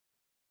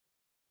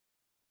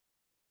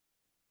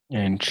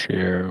and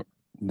share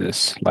the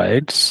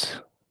slides.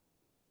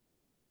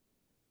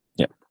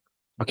 Yeah,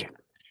 okay.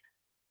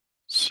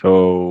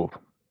 So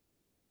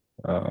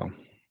um,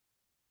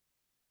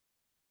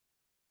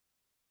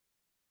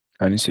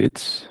 can you see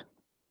it?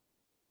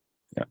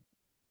 Yeah.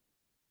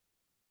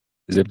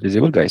 Is it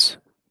visible, guys?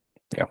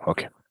 Yeah,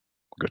 okay,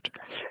 good.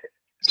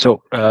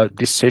 So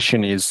this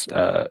session is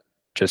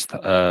just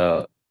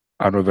an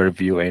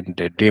overview and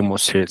a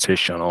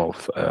demonstration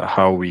of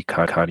how we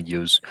can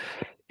use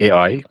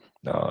AI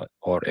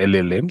or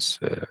LLMs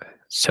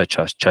such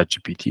as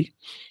ChatGPT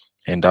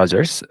and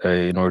others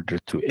in order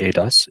to aid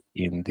us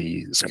in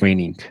the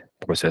screening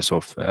process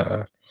of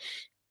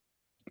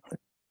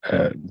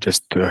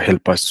just to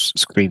help us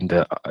screen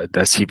the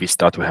CVs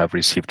that we have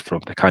received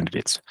from the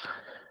candidates.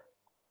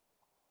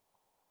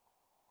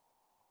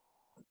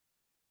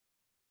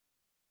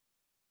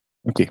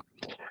 Okay,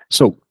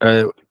 so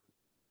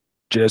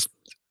just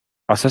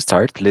as a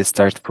start, let's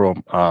start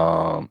from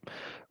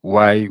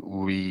why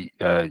we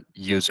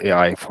use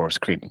AI for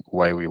screening,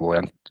 why we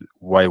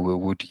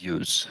would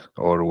use,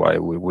 or why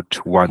we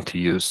would want to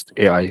use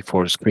AI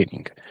for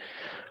screening.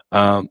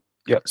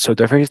 Yeah, so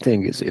the first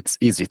thing is it's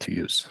easy to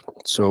use.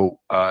 So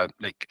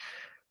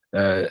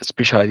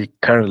especially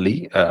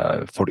currently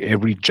for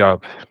every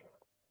job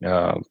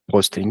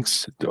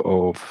postings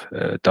of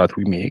that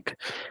we make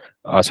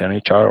as an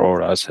HR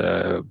or as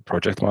a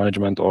project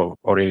management or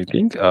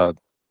anything,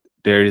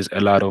 there is a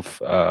lot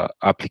of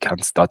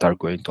applicants that are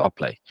going to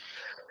apply.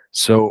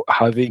 So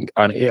having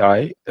an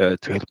AI to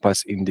help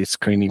us in this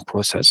screening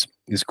process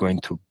is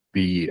going to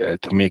be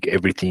to make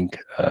everything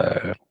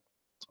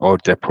or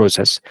the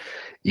process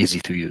easy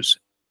to use,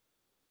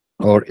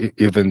 or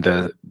even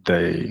the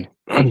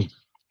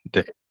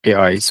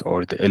AIs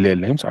or the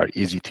LLMs are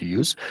easy to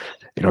use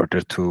in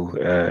order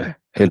to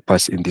help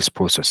us in this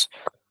process.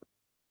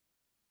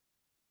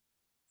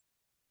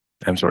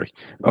 I'm sorry.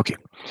 Okay,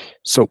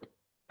 so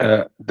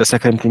the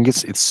second thing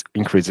is it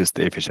increases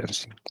the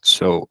efficiency.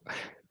 So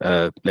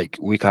like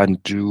we can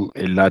do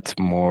a lot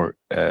more.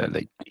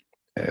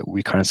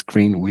 We can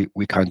screen.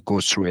 We can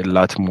go through a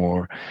lot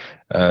more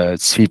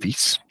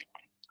CVs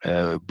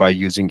by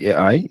using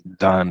AI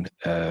than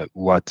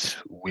what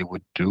we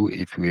would do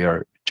if we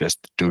are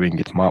just doing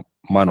it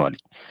manually.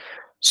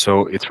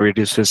 So it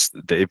reduces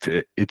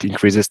it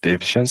increases the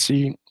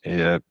efficiency,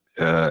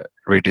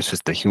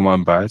 reduces the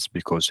human bias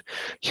because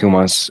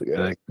humans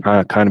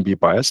can be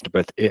biased,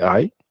 but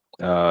AI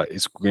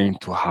is going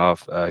to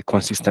have a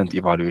consistent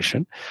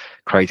evaluation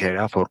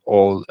criteria for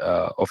all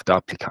of the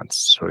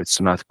applicants. So it's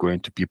not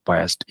going to be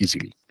biased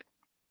easily.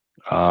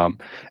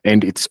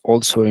 And it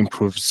also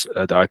improves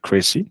the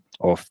accuracy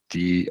of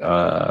the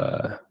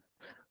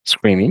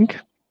screening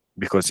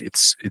because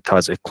it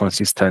has a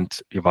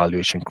consistent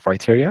evaluation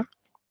criteria,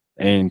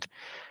 and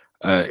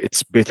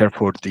it's better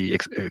for the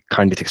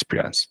candidate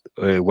experience.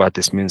 What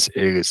this means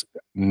is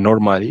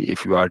normally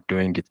if you are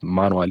doing it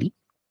manually,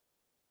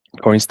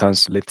 for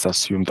instance, let's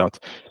assume that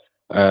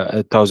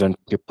 1,000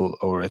 people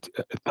or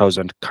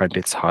 1,000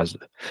 candidates have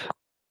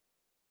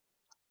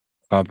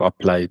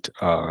applied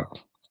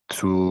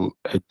to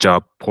a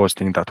job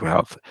posting that we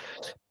have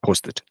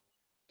posted.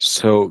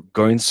 So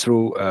going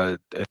through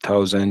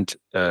 1,000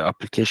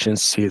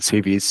 applications,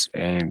 CVs,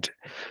 and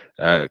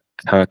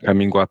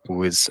coming up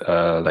with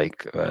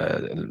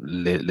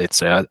let's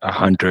say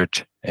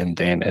 100, and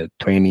then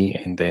 20,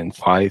 and then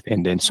 5,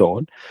 and then so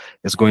on,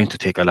 is going to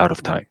take a lot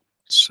of time.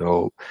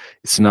 So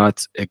it's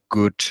not a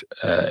good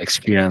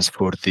experience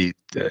for the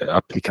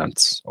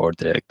applicants or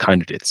the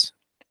candidates.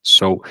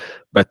 So,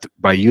 but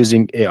by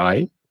using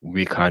AI,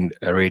 we can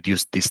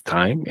reduce this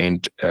time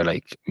and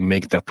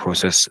make the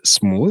process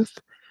smooth,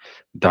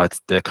 that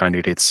the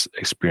candidate's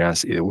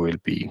experience it will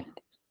be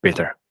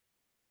better.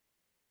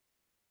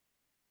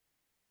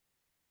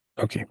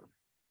 Okay.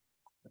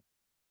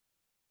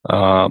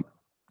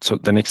 So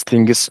the next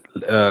thing is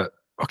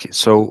okay.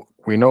 So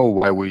we know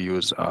why we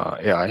use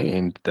AI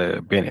and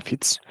the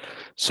benefits.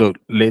 So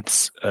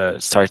let's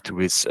start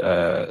with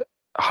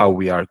how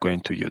we are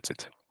going to use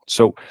it.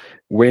 So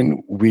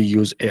when we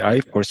use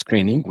AI for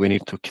screening, we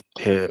need to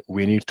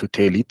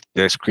tell it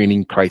the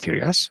screening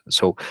criteria.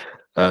 So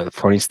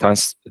for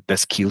instance, the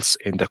skills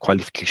and the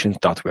qualifications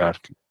that we are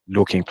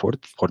looking for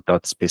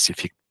that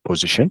specific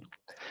position,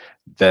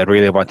 the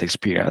relevant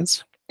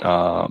experience,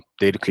 the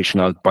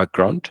educational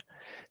background,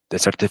 the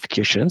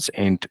certifications,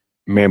 and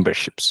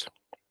memberships.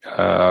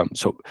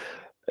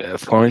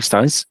 For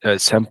instance,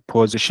 some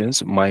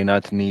positions might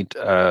not need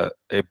a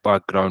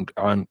background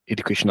on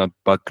educational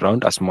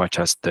background as much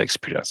as the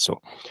experience. So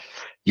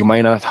you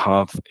might not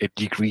have a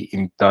degree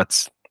in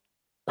that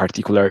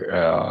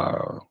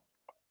particular,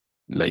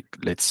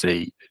 let's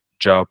say,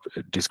 job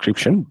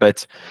description,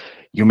 but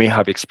you may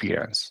have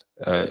experience.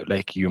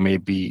 Like you may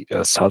be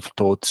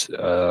self-taught.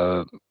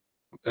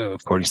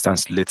 For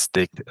instance, let's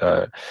take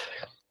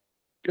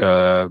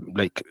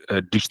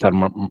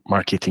digital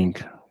marketing.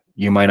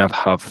 You might not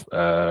have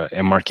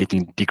a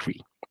marketing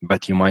degree,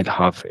 but you might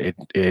have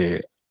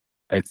a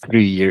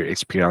 3-year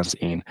experience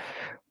in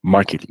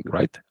marketing,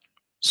 right?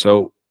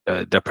 So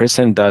the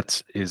person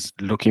that is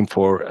looking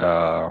for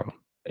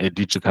a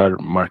digital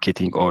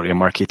marketing or a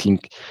marketing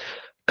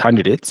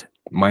candidate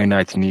might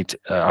not need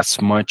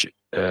as much,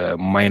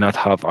 might not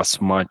have as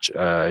much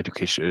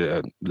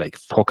education, like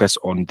focus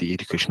on the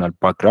educational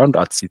background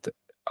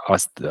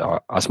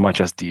as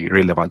much as the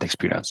relevant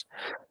experience.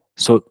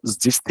 So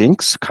these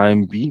things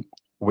can be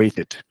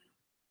weighted.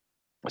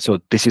 So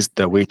this is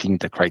the weighting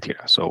the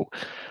criteria. So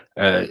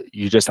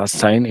you just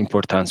assign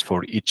importance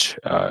for each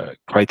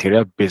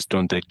criteria based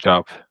on the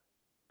job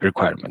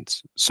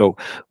requirements. So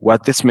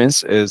what this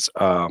means is,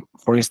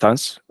 for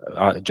instance,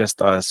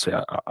 just as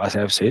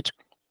I've said,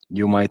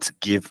 you might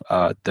give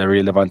the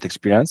relevant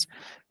experience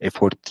a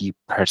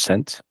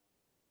 40%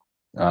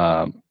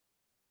 um,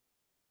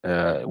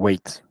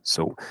 weight.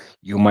 So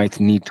you might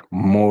need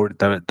more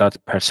that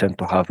percent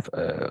to have,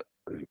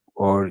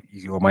 or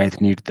you might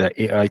need the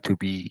AI to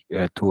be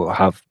to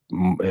have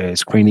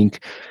screening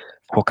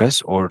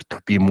focus, or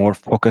to be more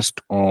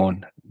focused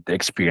on the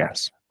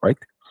experience, right?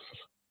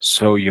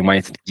 So you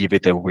might give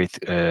it a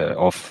weight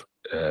of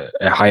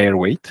a higher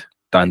weight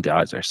than the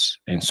others,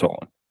 and so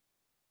on.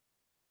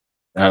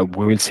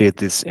 We will see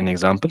this in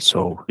example.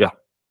 So yeah.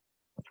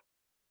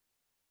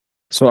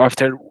 So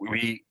after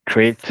we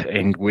create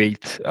and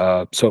weight,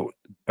 so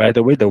by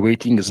the way, the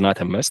weighting is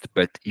not a must,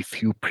 but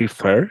if you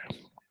prefer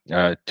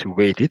to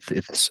weight it,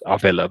 it's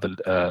available.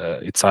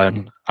 It's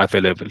an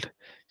available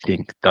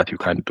thing that you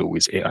can do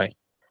with AI.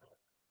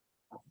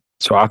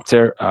 So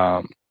after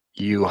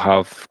you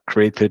have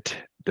created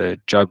the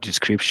job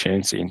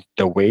descriptions in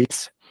the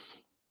weights,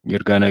 you're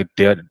gonna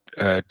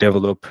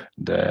develop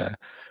the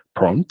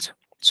prompt.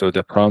 So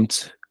the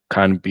prompt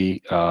can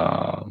be,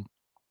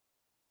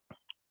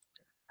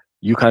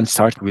 you can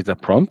start with the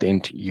prompt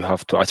and you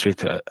have to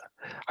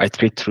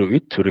iterate through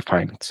it to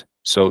refine it.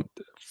 So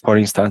for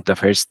instance, the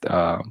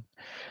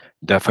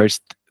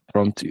first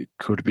prompt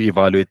could be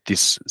evaluate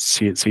this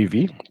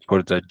CV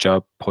for the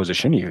job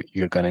position.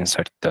 You're gonna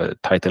insert the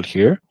title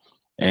here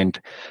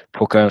and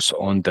focus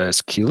on the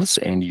skills,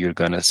 and you're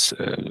gonna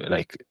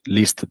like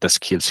list the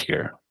skills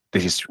here.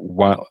 This is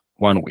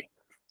one way.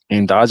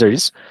 And the other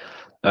is,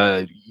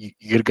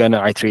 you're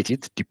gonna iterate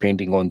it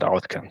depending on the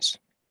outcomes.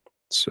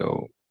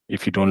 So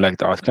if you don't like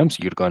the outcomes,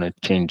 you're gonna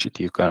change it.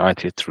 You can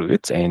iterate through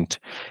it, and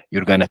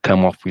you're gonna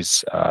come up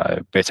with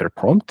a better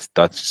prompt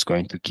that's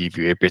going to give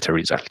you a better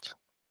result.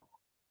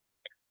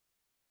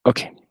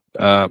 Okay.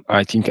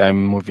 I think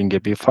I'm moving a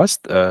bit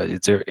fast. Is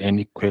there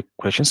any quick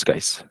questions,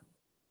 guys,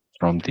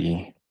 from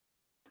the?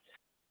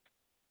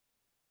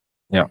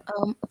 Yeah.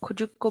 Could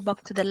you go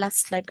back to the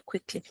last slide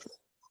quickly?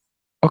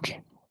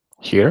 Okay.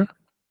 Here.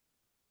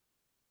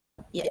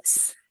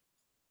 Yes.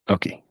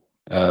 Okay.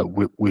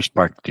 Which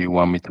part do you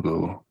want me to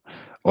go,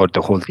 or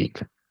the whole thing?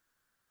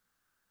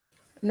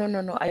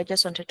 No. I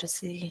just wanted to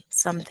see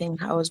something.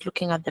 I was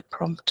looking at the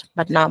prompt,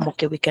 but now I'm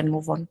okay. We can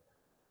move on.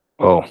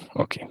 Oh,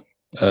 okay.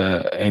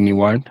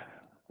 Anyone?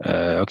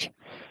 Okay.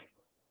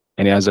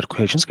 Any other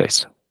questions,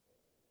 guys?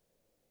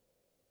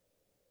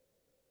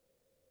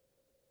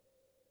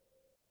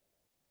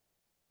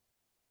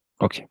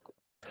 Okay.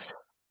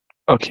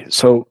 Okay.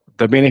 So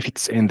the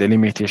benefits and the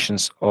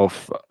limitations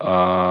of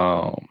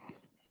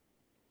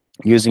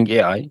using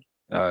AI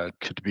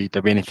could be,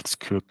 the benefits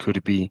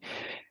could be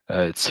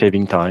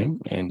saving time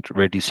and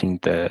reducing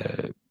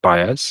the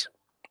bias,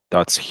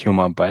 that's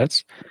human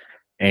bias,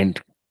 and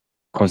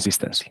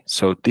consistency.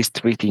 So these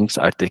three things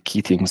are the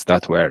key things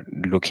that we're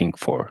looking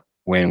for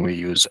when we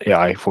use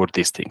AI for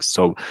these things.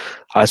 So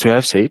as we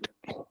have said,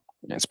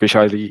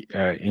 especially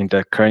in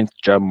the current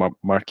job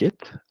market,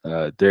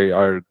 there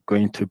are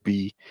going to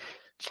be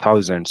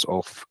thousands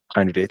of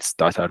candidates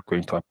that are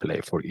going to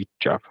apply for each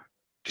job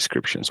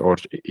descriptions, or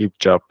each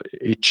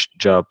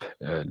job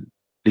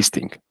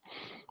listing.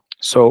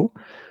 So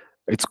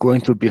it's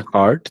going to be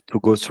hard to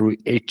go through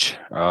each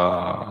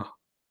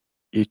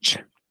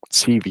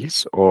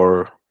CVs,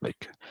 or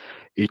like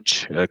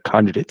each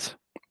candidate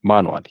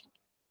manually.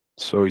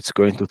 So it's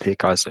going to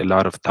take us a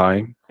lot of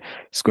time.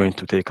 It's going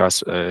to take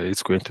us.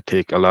 It's going to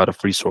take a lot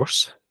of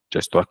resource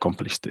just to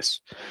accomplish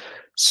this.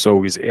 So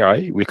with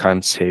AI, we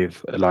can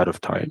save a lot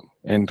of time,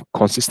 and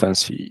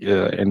consistency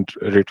and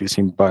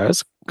reducing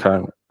bias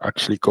can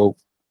actually go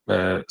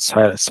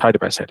side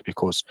by side,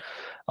 because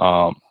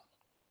um,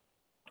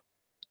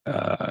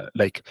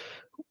 like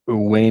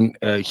when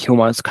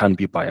humans can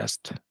be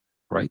biased,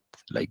 right?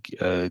 Like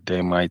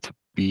they might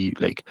be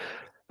like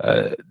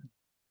uh,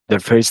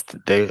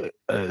 they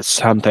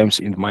sometimes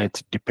it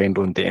might depend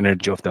on the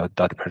energy of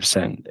that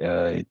person.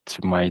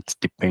 It might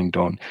depend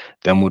on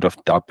the mood of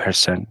that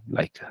person,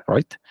 like,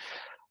 right?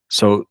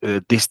 So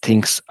these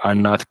things are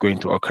not going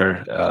to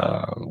occur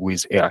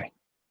with AI.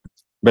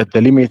 But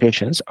the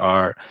limitations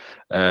are,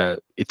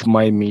 it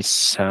might miss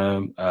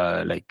some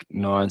like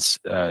nuance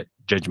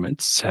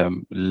judgments,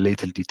 some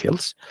little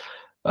details,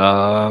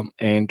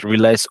 and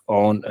relies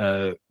on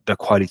the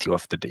quality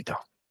of the data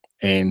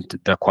and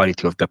the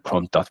quality of the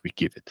prompt that we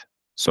give it.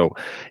 So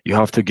you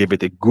have to give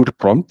it a good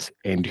prompt,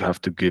 and you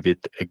have to give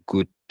it a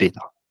good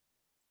data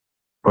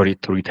for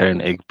it to return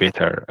a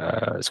better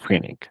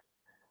screening.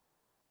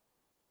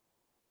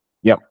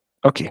 Yeah.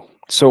 Okay.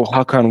 So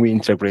how can we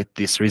integrate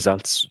these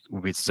results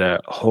with the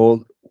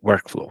whole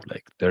workflow,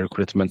 like the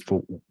recruitment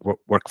for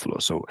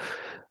workflow? So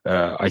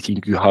I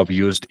think you have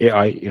used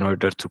AI in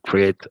order to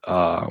create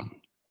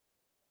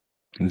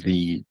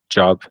the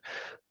job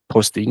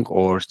posting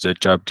or the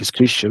job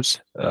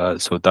descriptions.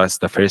 So that's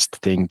the first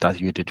thing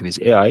that you did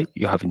with AI.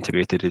 You have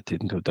integrated it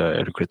into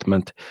the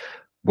recruitment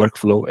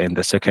workflow. And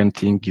the second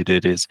thing you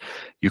did is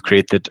you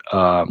created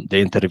the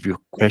interview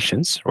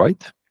questions,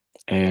 right?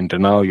 And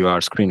now you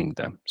are screening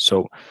them.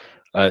 So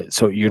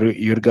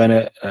you're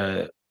gonna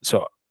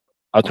so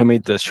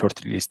automate the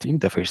short listing.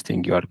 The first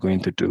thing you are going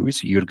to do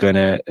is you're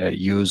gonna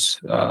use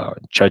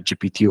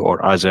ChatGPT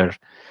or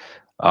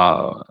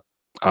uh,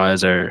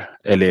 other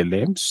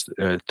LLMs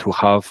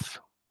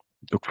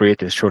to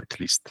create a short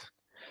list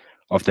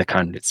of the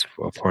candidates.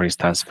 For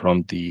instance,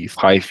 from the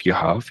five you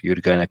have, you're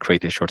gonna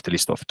create a short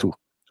list of two,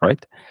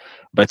 right?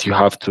 But you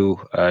have to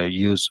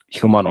use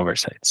human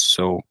oversight.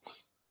 So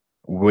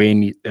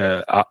when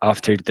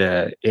after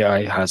the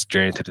AI has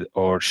generated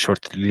or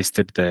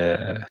shortlisted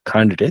the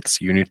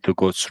candidates, you need to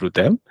go through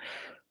them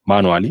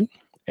manually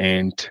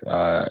and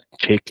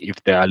check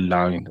if they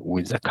align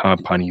with the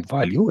company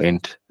value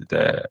and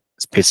the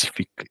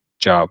specific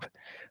job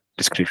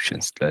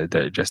descriptions,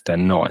 just the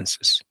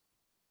nuances.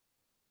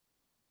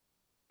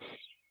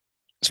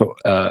 So,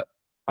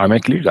 am I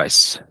clear,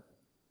 guys?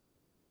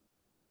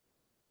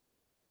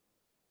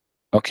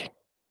 Okay.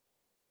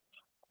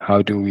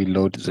 How do we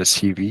load the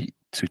CV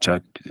to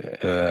chat?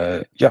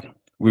 Yeah,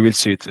 we will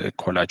see it,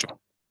 Collajo.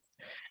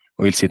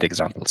 We'll see the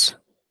examples.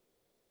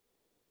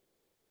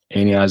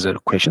 Any other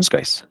questions,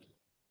 guys?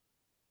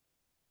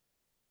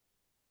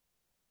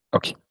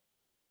 Okay.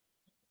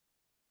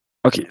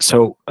 Okay.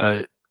 So,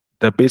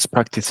 the best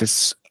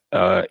practices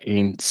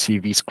in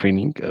CV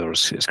screening or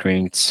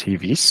screening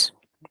CVs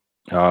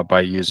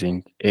by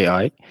using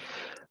AI.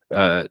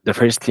 The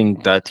first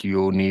thing that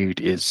you need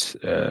is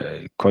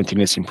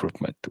continuous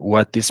improvement.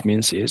 What this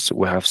means is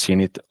we have seen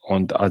it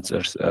on the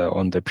others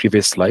on the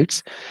previous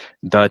slides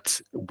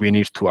that we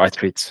need to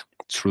iterate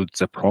through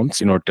the prompts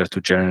in order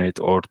to generate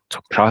or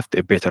to craft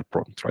a better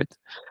prompt, right?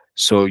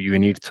 So you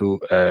need to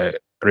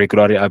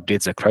regularly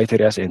update the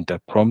criteria and the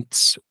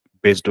prompts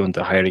based on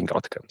the hiring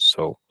outcomes.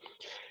 So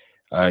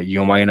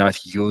you might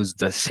not use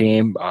the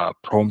same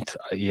prompt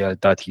yeah,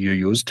 that you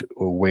used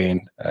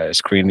when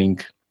screening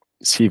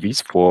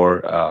CVs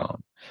for,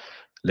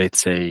 let's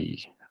say,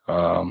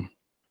 um,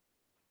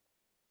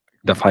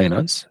 the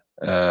finance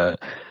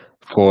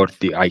for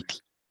the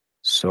IT.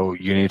 So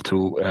you need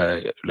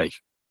to like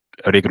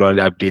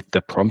regularly update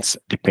the prompts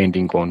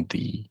depending on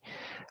the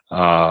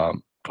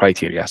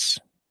criterias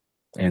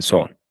and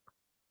so on.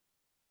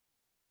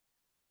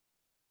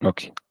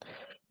 Okay.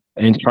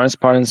 In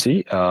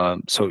transparency,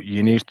 so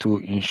you need to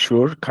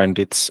ensure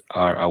candidates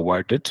are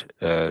awarded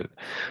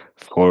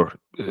for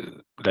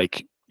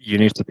like you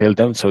need to tell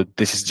them. So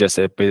this is just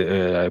a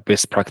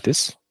best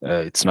practice.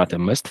 It's not a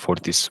must for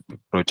this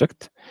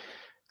project.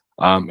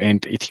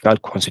 And ethical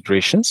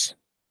considerations.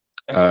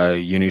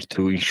 You need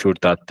to ensure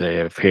that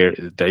the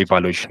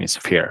evaluation is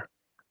fair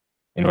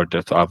in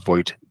order to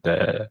avoid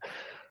the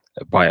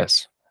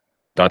bias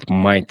that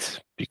might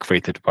be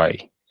created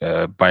by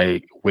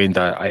when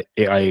the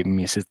AI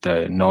misses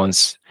the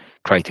nonce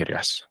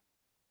criteria.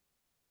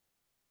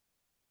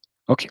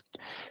 Okay,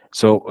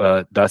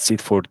 so that's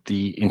it for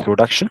the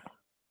introduction.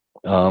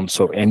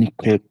 So any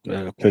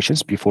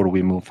questions before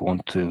we move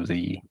on to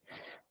the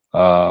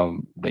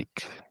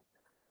like?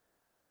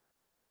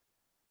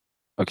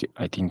 Okay,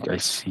 I think I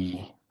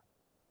see.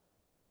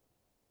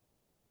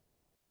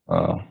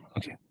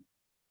 Okay,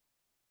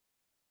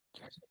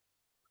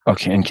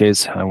 okay. In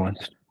case I want.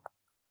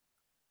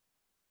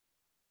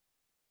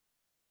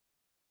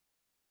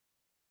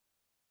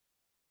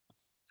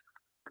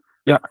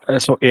 Yeah,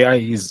 so AI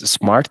is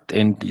smart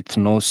and it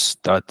knows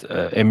that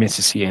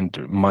MSc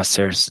and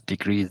master's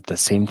degree is the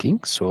same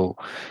thing. So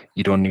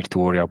you don't need to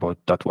worry about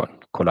that one,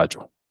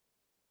 Collajo.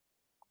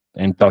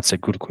 And that's a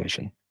good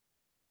question.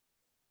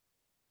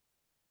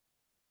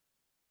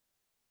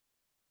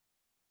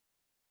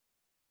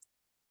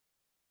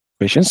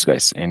 Questions,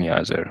 guys? Any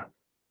other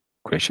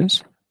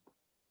questions?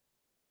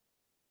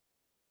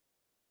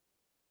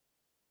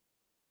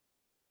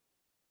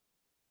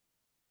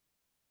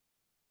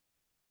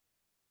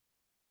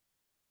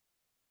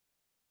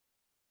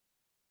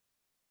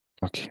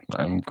 Okay,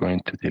 I'm going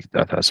to take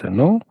that as a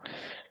no.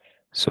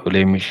 So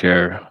let me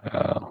share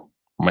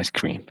my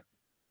screen.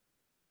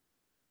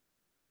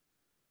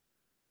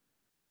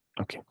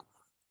 Okay,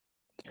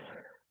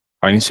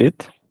 can you see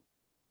it?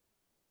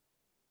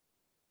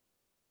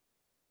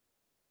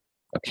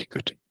 Okay,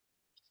 good.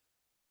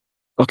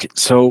 Okay,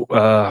 so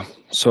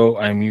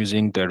I'm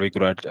using the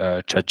regular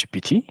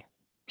ChatGPT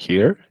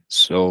here.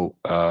 So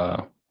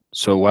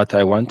what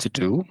I want to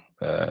do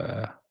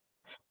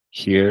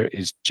here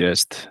is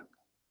just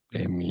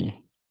let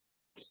me.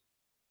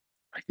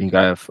 I think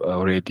I have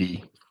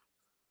already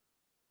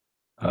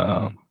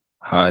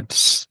had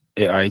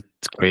AI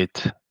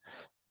create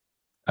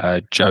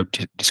a job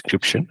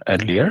description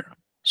earlier.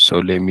 So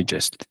let me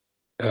just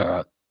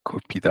uh,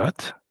 copy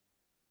that.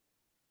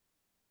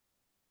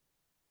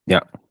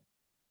 Yeah.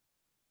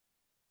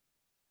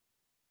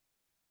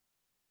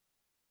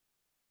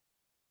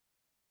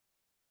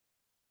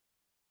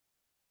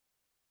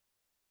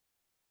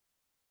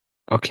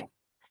 Okay.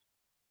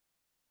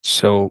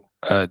 So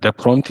the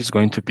prompt is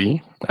going to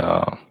be,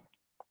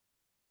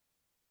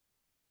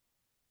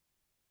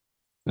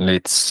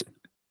 let's,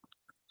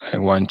 I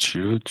want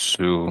you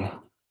to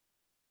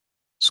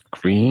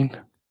screen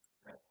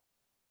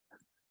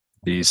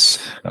this,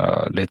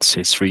 let's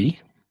say 3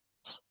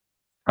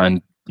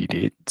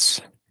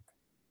 candidates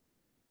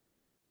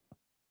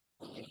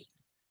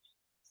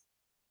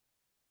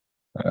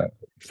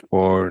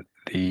for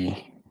the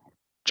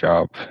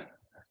job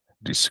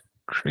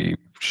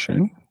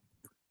description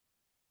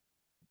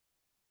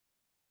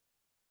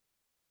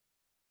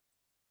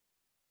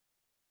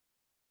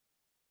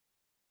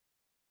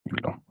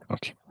below.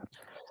 Okay.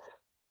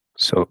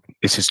 So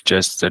this is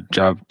just the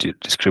job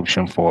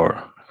description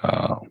for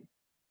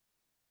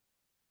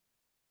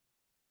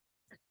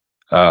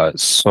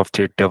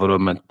software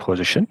development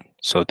position.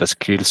 So the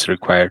skills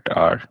required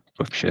are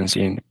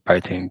proficiency in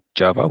Python,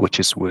 Java, which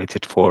is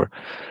weighted for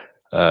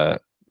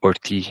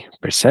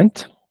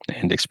 40%,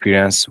 and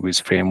experience with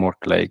framework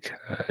like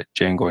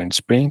Django and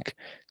Spring,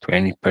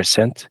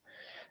 20%,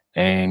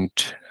 and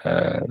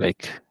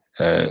like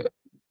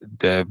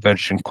the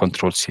version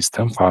control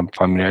system,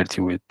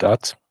 familiarity with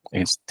that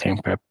is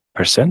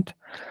 10%,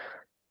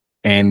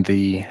 and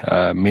the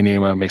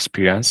minimum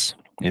experience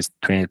is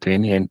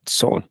 2020, and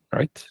so on,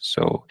 right?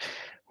 So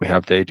we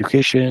have the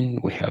education,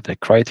 we have the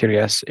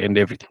criteria and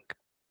everything.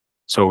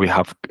 So we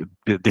have,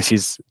 this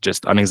is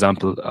just an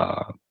example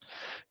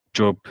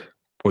job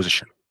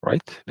position,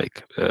 right?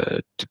 Like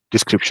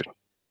description.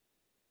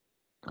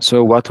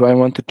 So what I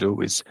want to do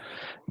is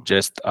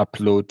just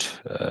upload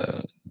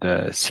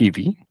the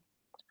CV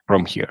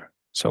from here.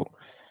 So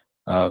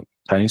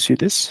can you see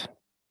this?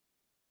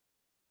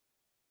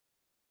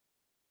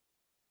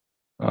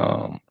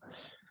 Um,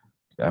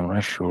 I'm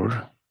not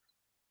sure.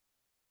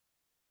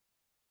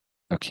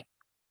 Okay.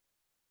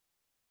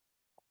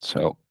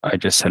 So I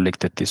just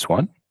selected this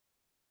one.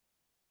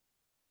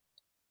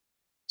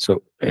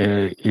 So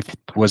if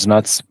it was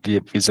not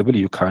visible,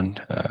 you can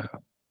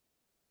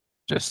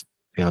just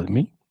tell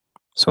me.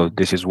 So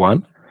this is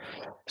one.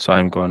 So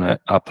I'm gonna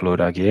upload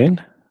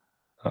again.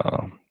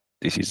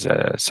 This is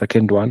a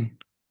second one,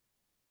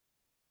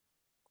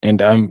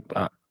 and I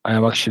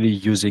am actually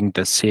using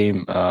the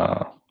same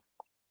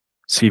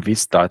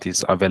CVs that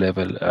is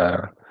available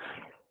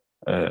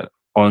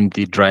on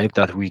the drive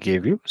that we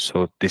gave you.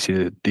 So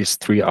these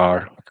 3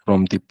 are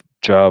from the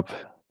job,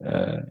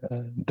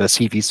 the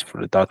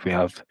CVs that we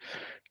have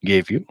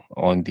gave you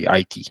on the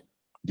IT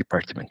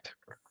department.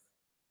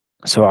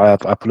 So I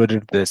have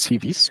uploaded the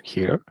CVs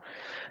here,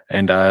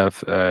 and I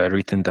have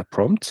written the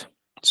prompt.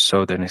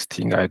 So the next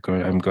thing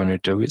I'm going to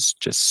do is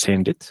just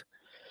send it.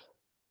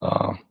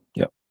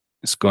 Yeah,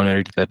 it's going to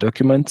read the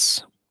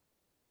documents,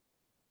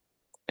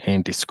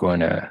 and it's going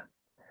to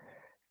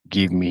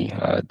give me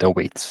the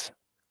weights.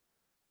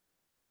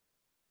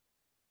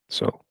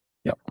 So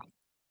yeah,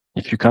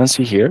 if you can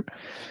see here,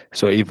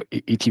 so if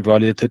it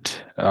evaluated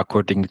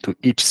according to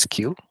each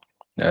skill,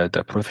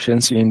 the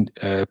proficiency in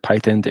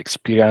Python, the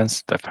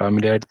experience, the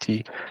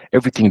familiarity,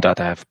 everything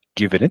that I have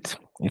given it,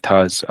 it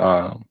has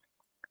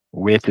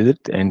weighted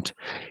it and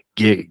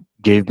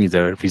gave me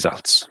the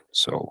results.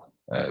 So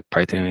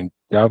Python and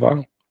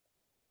Java,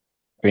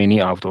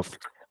 20 out of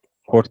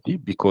 40,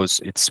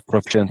 because it's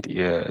proficient,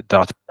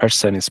 that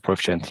person is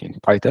proficient in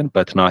Python,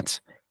 but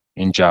not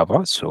in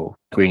Java. So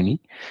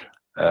 20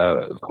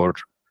 for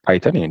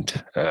Python,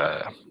 and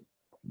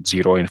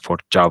 0 in for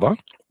Java.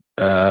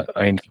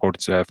 And for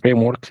the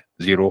framework,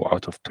 0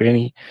 out of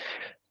 20.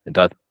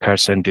 That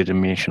person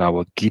didn't mention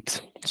our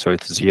Git, so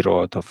it's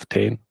 0 out of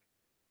 10.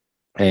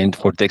 And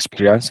for the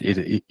experience,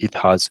 it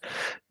has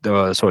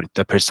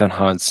the person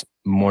has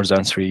more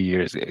than 3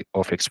 years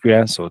of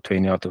experience, so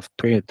 20 out of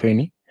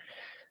 20,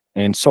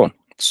 and so on.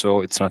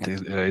 So it's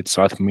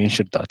not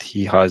mentioned that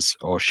he has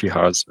or she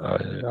has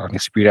an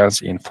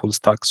experience in full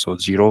stack, so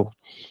 0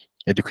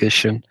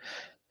 education,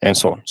 and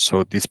so on.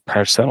 So this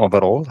person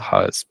overall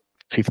has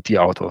 50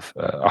 out of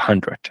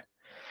 100,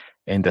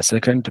 and the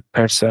second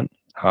person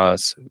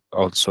has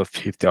also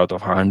 50 out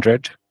of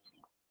 100,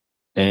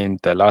 and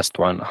the last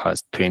one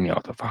has 20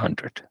 out of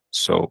 100.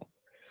 So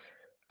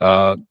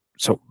uh,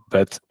 so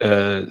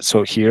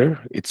here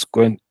it's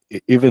going,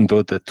 even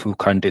though the 2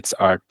 candidates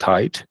are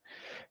tied,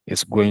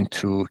 it's going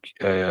to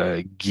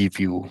give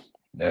you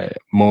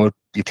more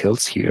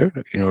details here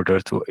in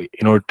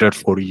order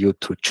for you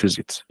to choose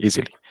it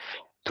easily,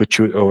 to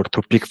choose or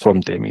to pick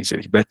from them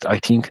easily. But I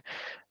think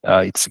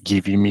it's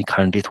giving me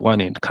candidate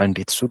 1 and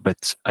candidate 2,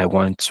 but I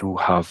want to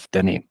have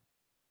the name.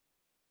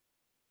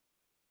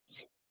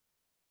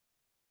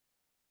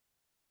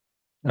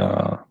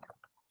 Uh,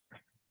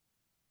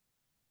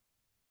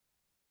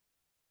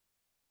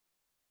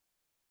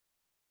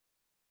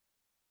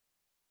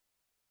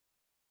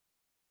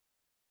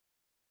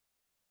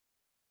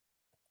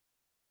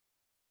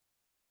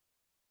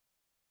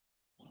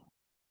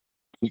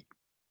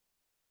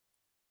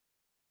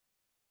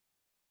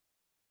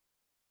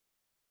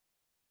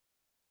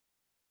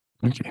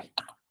 Okay.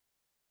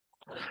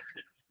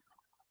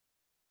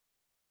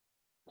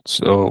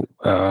 So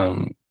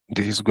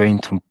this is going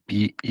to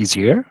be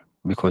easier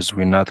because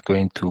we are not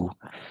going to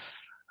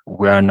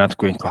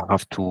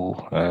have to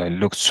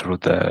look through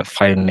the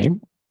file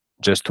name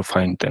just to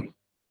find them.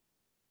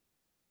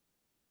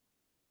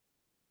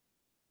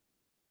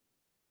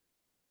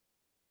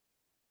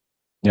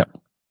 Yeah.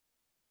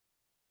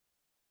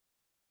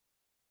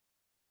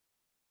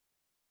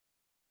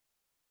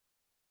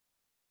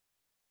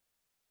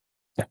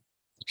 Yeah.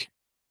 Okay.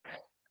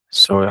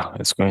 So yeah,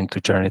 it's going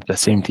to generate the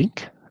same thing,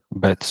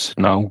 but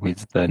now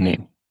with the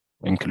name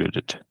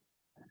included.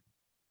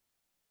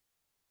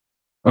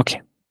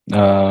 Okay.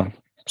 Uh,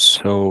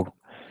 so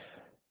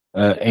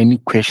any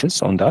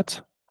questions on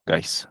that,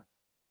 guys?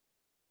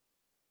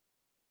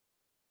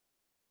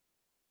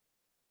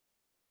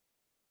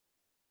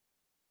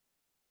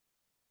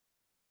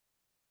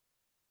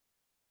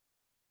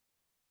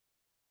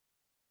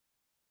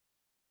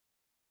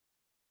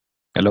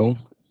 Hello?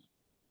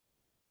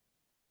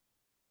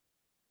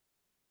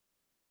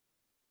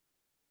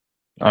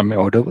 Am I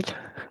audible?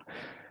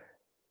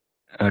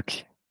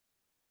 Okay.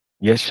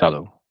 Yes,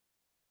 Shalom.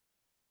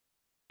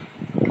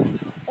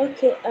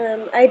 Okay,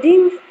 I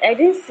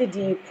didn't see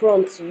the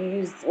prompt you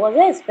used. Was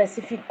there a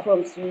specific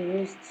prompt you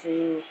used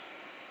to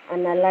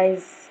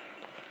analyze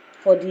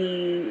for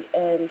the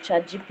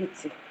chat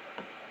GPT?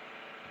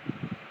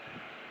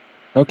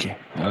 Okay.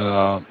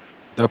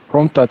 The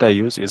prompt that I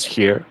use is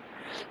here.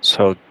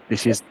 So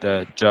this is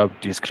the job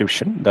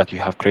description that you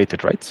have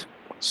created, right?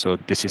 So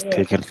this is Yes.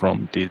 taken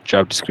from the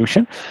job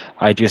description.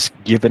 I just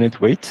given it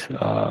weight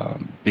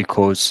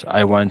because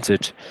I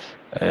wanted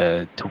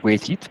to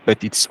weight it,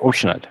 but it's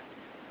optional.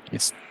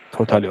 It's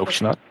totally Okay.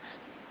 optional.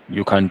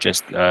 You can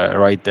just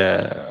write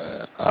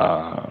the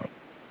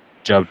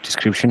job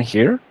description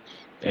here,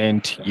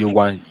 and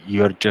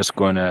you're just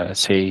gonna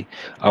say,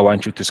 I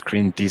want you to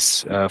screen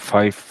these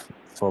five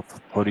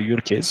for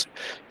your case,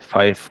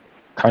 five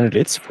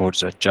candidates for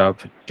the job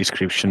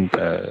description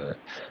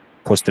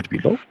posted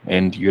below,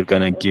 and you're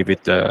gonna give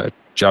it the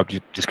job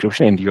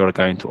description, and you're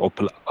going to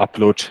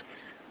upload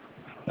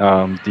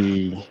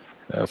the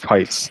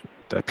files,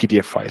 the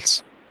PDF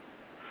files.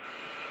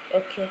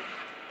 Okay.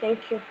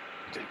 Thank you.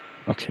 Okay,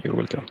 okay, you're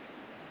welcome.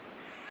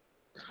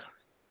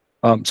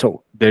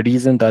 So the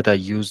reason that I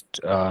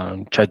used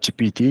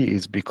ChatGPT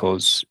is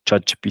because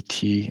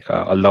ChatGPT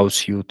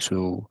allows you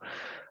to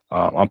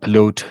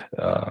upload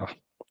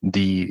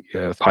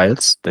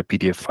files, the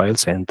PDF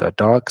files and the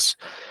docs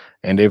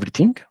and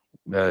everything.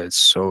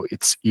 So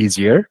it's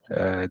easier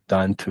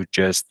than to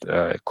just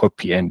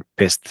copy and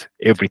paste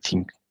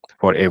everything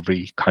for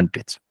every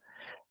candidate.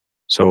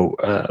 So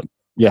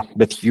yeah,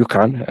 but you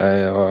can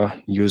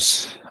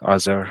use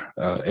other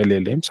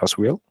LLMs as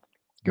well.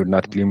 You're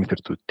not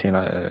limited to 10,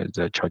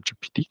 the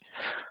ChatGPT,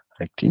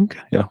 I think.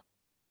 Yeah.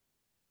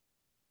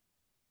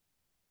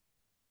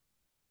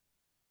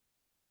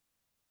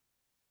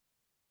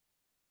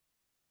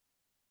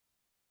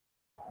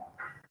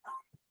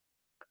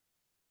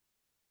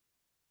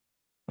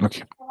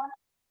 Okay.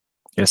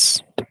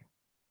 Yes.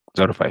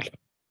 Zero file.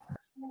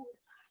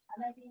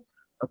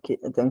 Okay,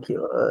 thank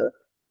you.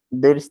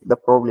 There is the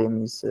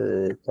problem is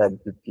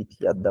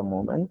ChatGPT at the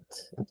moment,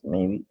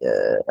 maybe,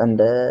 and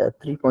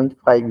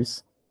 3.5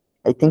 is,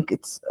 I think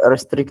it's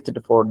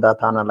restricted for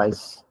data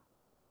analysis.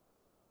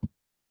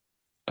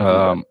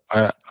 I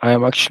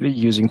am actually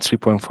using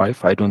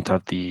 3.5. I don't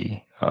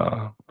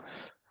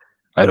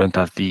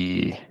have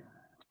the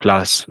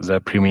plus the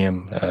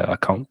premium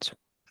account.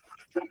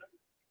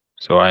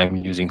 So I am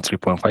using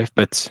 3.5,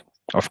 but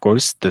of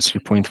course the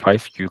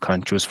 3.5 you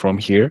can choose from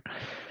here.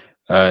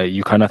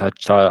 You cannot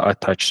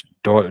attach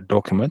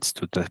documents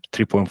to the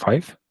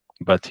 3.5,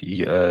 but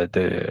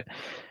the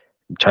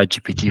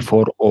ChatGPT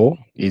 4.0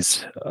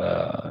 is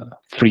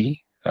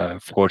free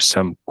for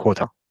some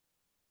quota.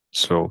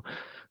 So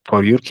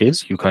for your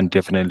case, you can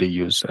definitely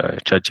use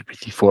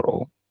ChatGPT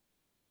 4.0.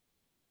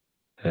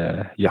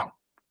 Yeah,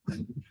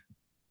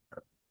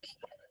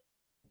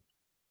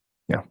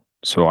 yeah.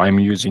 So I'm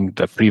using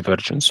the free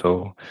version.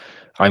 So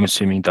I'm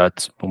assuming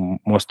that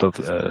most of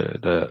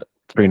the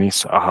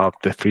trainees have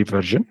the free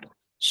version,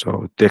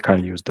 so they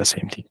can use the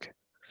same thing.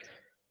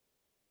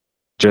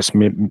 Just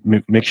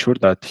make sure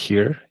that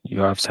here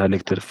you have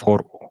selected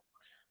 4.0,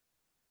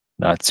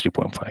 not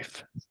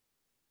 3.5.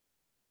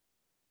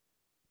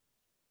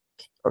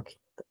 Okay.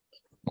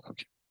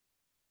 Okay.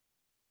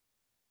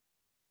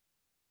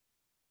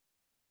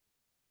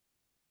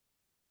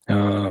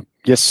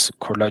 Yes,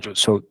 Corlajo.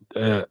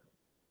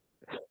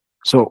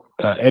 So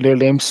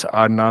LLMs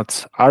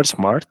are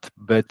smart,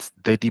 but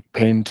they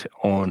depend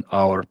on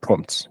our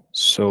prompts.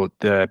 So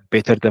the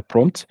better the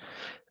prompt,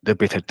 the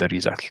better the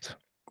result.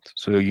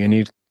 So you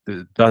need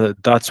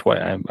that's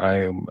why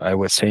I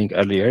was saying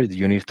earlier,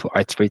 you need to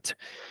iterate,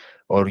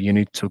 or you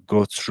need to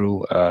go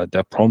through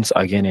the prompts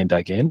again and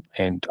again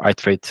and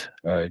iterate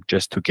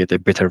just to get a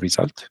better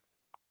result.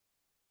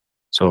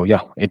 So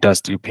yeah, it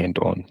does depend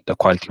on the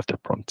quality of the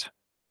prompt.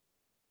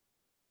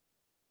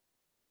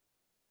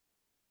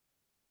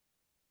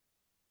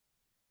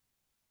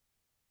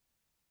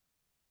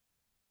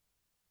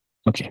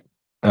 Okay.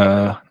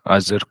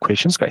 Other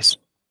questions, guys?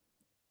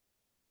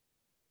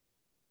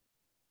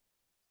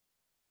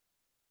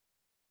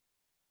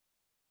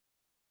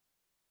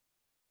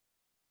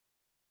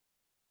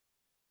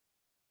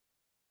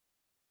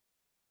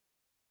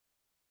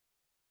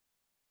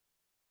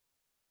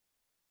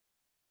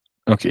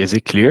 Okay, is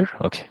it clear?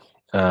 Okay.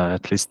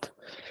 At least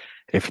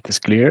if it is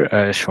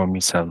clear, show me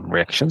some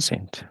reactions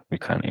and we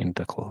can end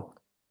the call.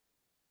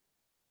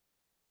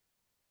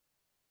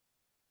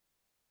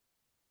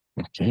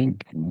 Okay,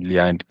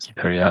 Leah and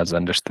Kitaria has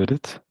understood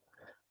it.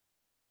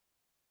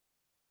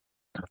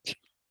 Okay.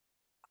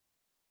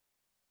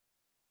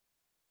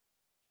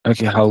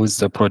 Okay, how is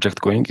the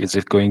project going? Is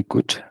it going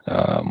good?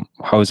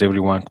 How is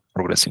everyone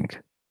progressing?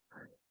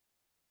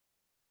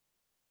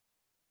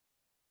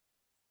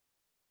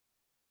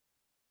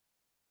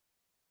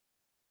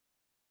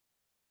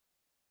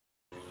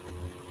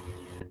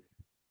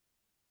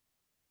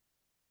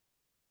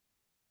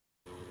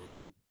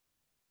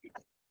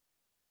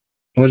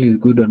 All is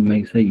good on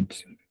my side.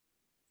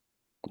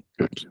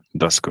 Good.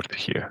 That's good to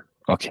hear.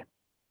 Okay.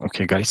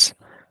 Okay, guys.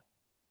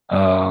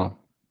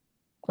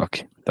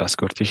 Okay, that's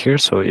good to hear.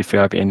 So if you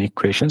have any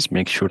questions,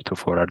 make sure to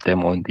forward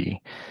them on the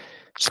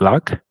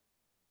Slack.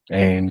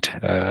 And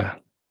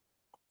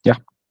yeah,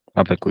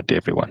 have a good day,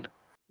 everyone.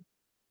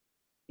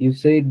 You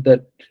said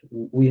that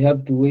we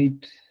have to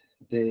wait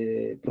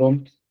the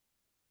prompts.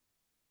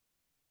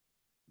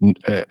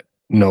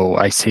 No,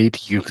 I said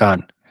you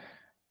can.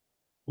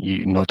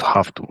 You not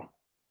have to.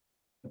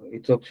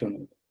 It's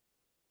optional.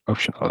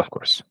 Optional, of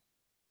course.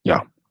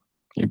 Yeah,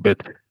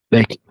 but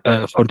like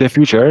for the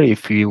future,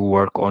 if you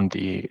work on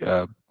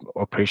the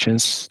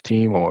operations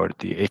team or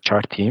the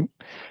HR team,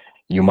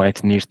 you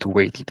might need to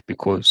wait it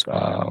because,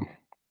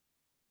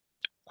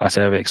 as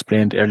I've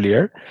explained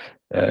earlier,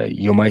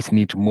 you might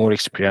need more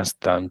experience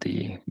than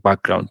the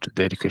background,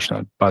 the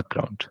educational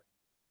background.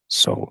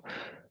 So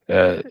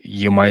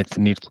you might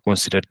need to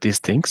consider these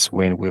things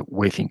when we're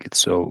waiting it.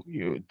 So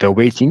the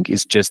waiting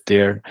is just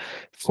there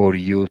for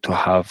you to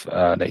have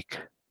like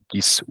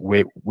this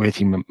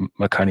waiting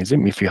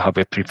mechanism if you have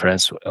a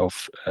preference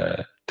of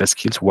the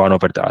skills one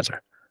over the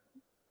other.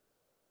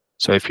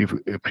 So if you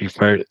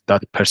prefer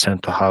that person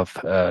to have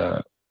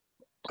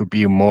to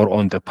be more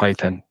on the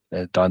Python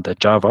than the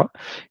Java,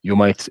 you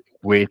might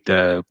weight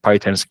the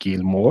Python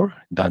skill more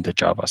than the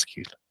Java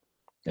skill,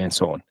 and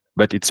so on.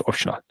 But it's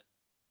optional.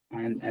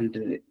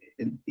 And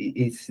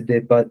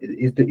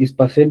is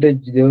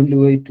percentage the only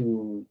way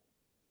to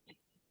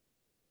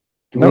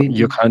No, wait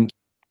you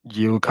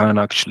it? can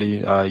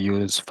actually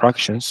use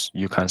fractions.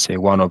 You can say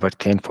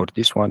 1/10 for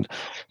this one,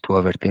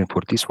 2/10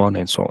 for this one,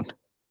 and so on.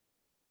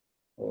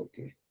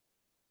 Okay.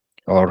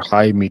 Or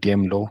high,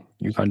 medium, low.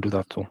 You can do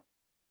that too.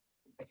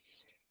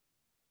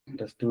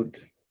 Understood.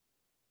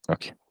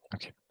 Okay.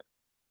 Okay.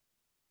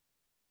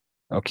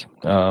 Okay.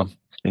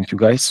 Thank you,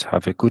 guys.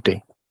 Have a good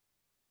day.